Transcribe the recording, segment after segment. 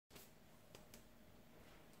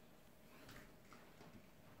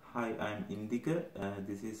Hi, I'm Indika.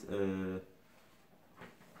 This is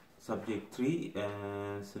subject 3,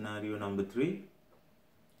 scenario number 3.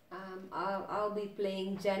 I'll be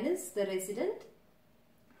playing Janice, the resident.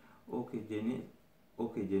 Okay, Janice.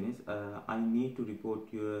 Okay, Janice. I need to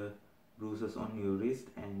report your bruises on your wrist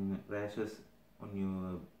and rashes on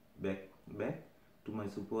your back to my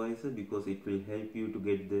supervisor because it will help you to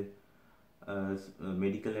get the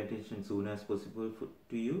medical attention soon as possible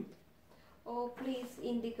to you. Oh, please,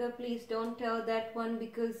 Indika, please don't tell that one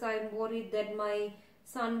because I'm worried that my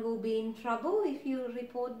son will be in trouble if you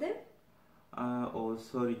report them. Oh,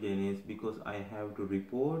 sorry, Janice, because I have to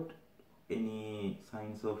report any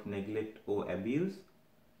signs of neglect or abuse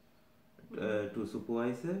to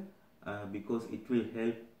supervisor because it will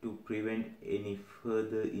help to prevent any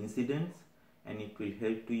further incidents, and it will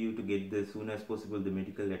help to you to get the soon as possible the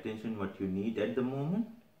medical attention what you need at the moment.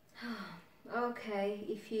 Okay,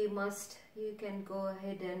 if you must, you can go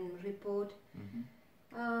ahead and report.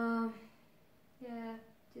 Yeah,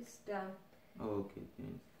 just Okay,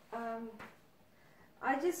 James.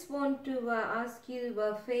 I just want to ask you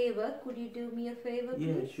a favor. Could you do me a favor, please?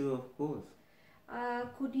 Yeah, sure, of course.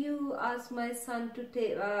 Could you ask my son to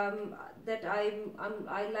take that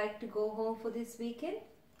I like to go home for this weekend?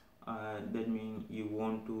 That means you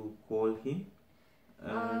want to call him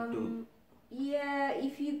Yeah,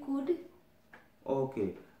 if you could.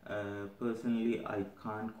 Okay. Personally, I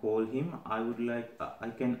can't call him. I would like. I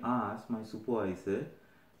can ask my supervisor.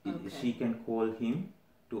 Okay. She can call him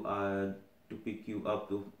to pick you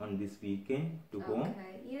up on this weekend to home.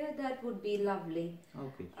 Okay. Yeah, that would be lovely.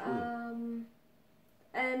 Okay, sure.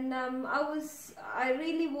 And I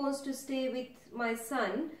really want to stay with my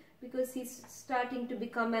son because he's starting to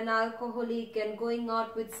become an alcoholic and going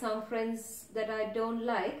out with some friends that I don't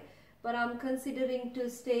like. But I'm considering to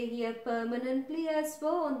stay here permanently as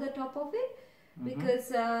well on the top of it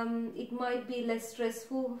because it might be less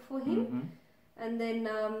stressful for him. And then,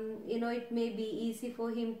 it may be easy for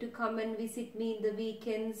him to come and visit me in the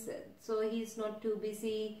weekends so he's not too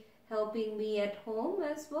busy helping me at home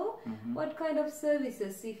as well. What kind of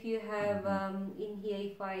services if you have in here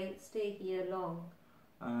if I stay here long?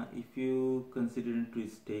 If you consider to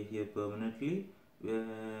stay here permanently,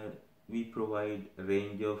 we provide a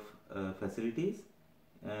range of facilities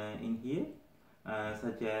in here,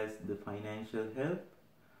 such as the financial help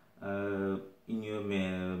in your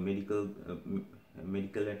medical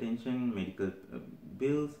attention, medical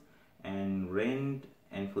bills, and rent,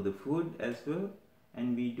 and for the food as well.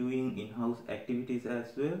 And we doing in-house activities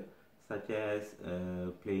as well, such as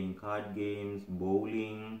playing card games,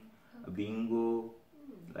 bowling, bingo,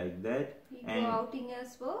 like that. You go outing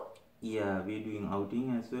as well? Yeah, we're doing outing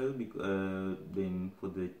as well, because then for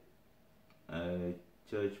the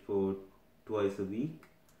church for twice a week,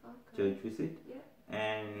 church visit,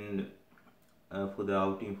 and for the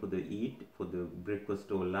outing for the eat, for the breakfast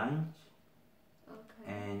or lunch,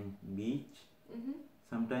 and beach.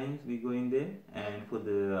 Sometimes we go in there, and for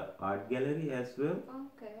the art gallery as well.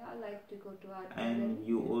 Okay, I like to go to art gallery. And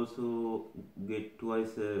you also get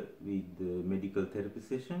twice a week the medical therapy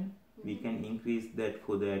session. We can increase that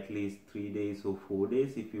for the at least 3 days or 4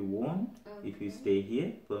 days if you want, if you stay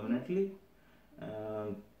here permanently.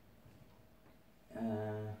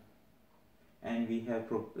 And we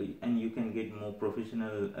have and you can get more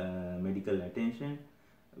professional medical attention.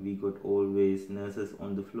 We got always nurses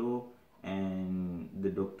on the floor, and the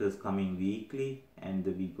doctors coming weekly, and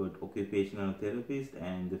we got occupational therapist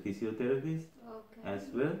and the physiotherapist as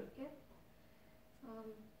well.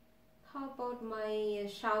 How about my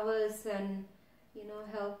showers and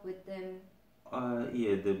help with them?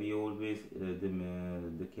 Yeah, we always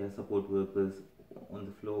the care support workers on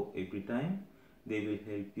the floor every time. They will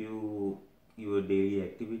help you your daily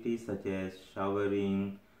activities such as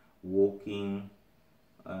showering, walking,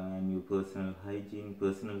 and your personal hygiene,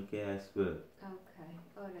 personal care as well. Okay,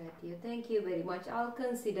 alright dear. Thank you very much. I'll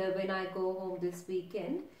consider when I go home this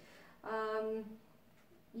weekend.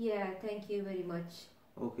 Yeah, thank you very much.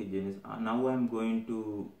 Okay, Janice. Now I'm going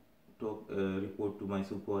to report to my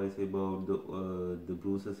supervisor about the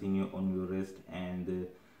bruises on your wrist and the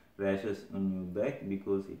rashes on your back,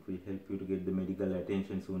 because it will help you to get the medical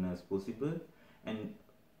attention soon as possible. And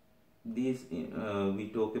these we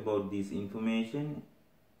talk about this information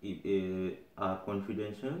are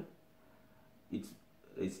confidential. It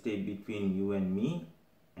stay between you and me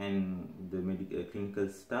and the medical clinical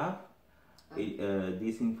staff.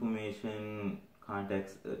 This information can't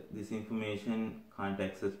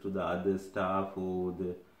access to the other staff or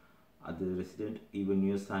the other resident, even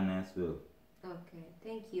your son as well. Okay,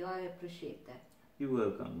 thank you. I appreciate that. You're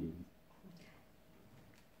welcome, Jimmy.